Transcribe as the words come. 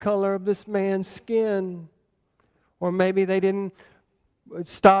color of this man's skin. Or maybe they didn't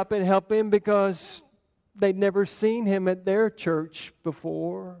stop and help him because they'd never seen him at their church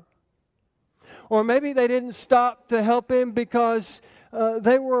before. Or maybe they didn't stop to help him because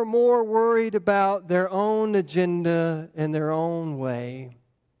they were more worried about their own agenda and their own way.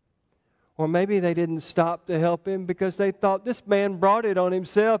 Or maybe they didn't stop to help him because they thought, this man brought it on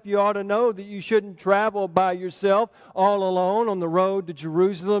himself. You ought to know that you shouldn't travel by yourself all alone on the road to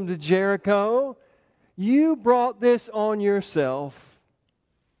Jerusalem, to Jericho. You brought this on yourself.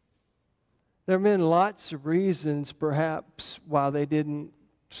 There have been lots of reasons, perhaps, why they didn't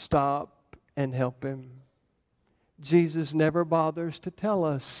stop and help him. Jesus never bothers to tell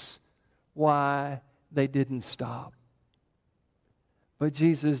us why they didn't stop. But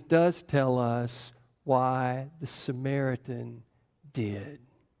Jesus does tell us why the Samaritan did.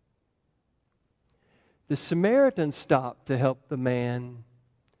 The Samaritan stopped to help the man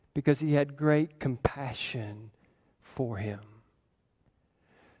because he had great compassion for him.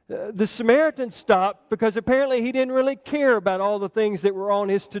 The Samaritan stopped because apparently he didn't really care about all the things that were on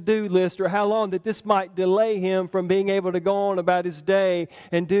his to-do list or how long that this might delay him from being able to go on about his day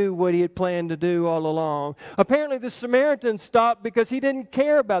and do what he had planned to do all along. Apparently the Samaritan stopped because he didn't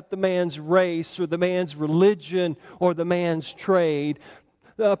care about the man's race or the man's religion or the man's trade.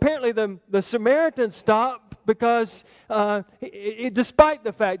 Apparently the Samaritan stopped because despite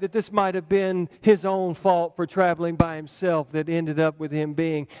the fact that this might have been his own fault for traveling by himself, that ended up with him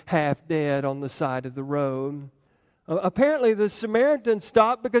being half dead on the side of the road. Apparently the Samaritan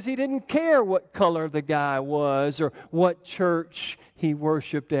stopped because he didn't care what color the guy was or what church he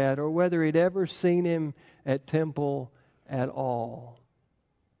worshiped at or whether he'd ever seen him at temple at all.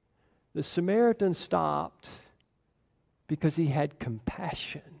 The Samaritan stopped because he had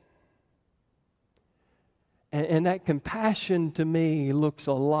compassion. And that compassion to me looks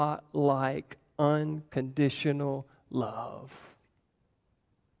a lot like unconditional love.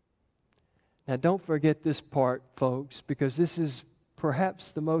 Now don't forget this part, folks, because this is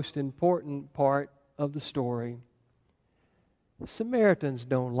perhaps the most important part of the story. Samaritans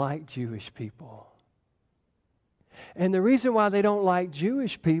don't like Jewish people. And the reason why they don't like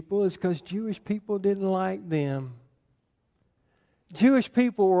Jewish people is because Jewish people didn't like them. Jewish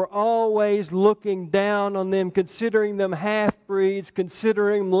people were always looking down on them, considering them half-breeds,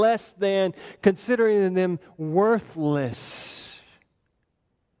 considering them less than, considering them worthless.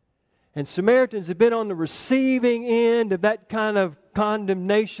 And Samaritans had been on the receiving end of that kind of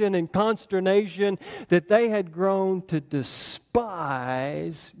condemnation and consternation that they had grown to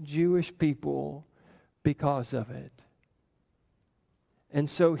despise Jewish people because of it. And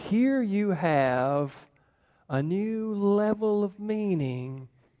so here you have a new level of meaning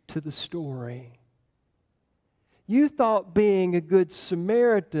to the story. You thought being a good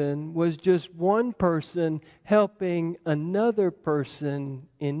Samaritan was just one person helping another person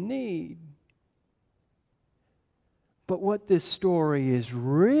in need. But what this story is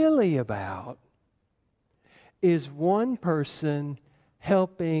really about is one person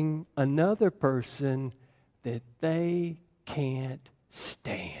helping another person that they can't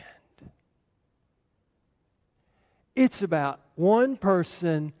stand. It's about one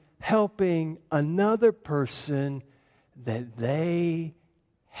person helping another person that they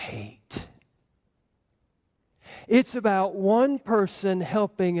hate. It's about one person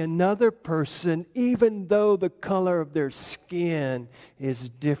helping another person even though the color of their skin is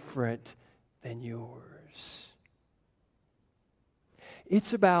different than yours.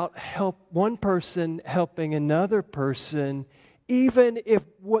 It's about one person helping another person even if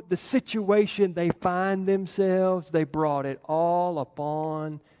what the situation they find themselves, they brought it all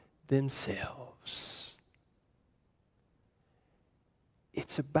upon themselves.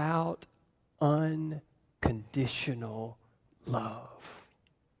 It's about unconditional love.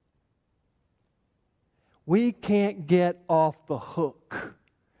 We can't get off the hook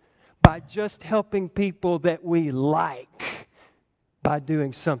by just helping people that we like by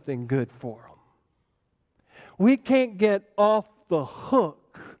doing something good for them. We can't get off the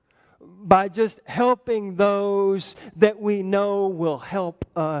hook by just helping those that we know will help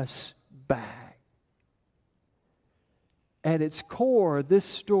us back. At its core, this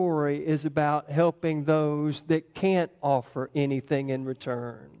story is about helping those that can't offer anything in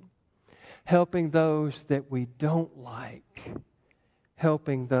return, helping those that we don't like,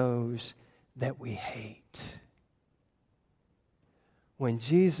 helping those that we hate. When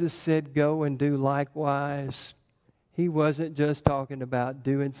Jesus said, "Go and do likewise," He wasn't just talking about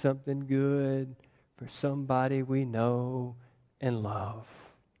doing something good for somebody we know and love.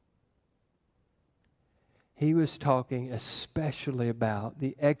 He was talking especially about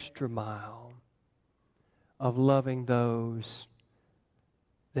the extra mile of loving those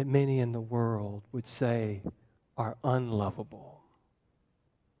that many in the world would say are unlovable.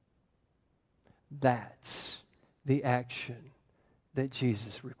 That's the action that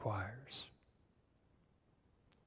Jesus requires.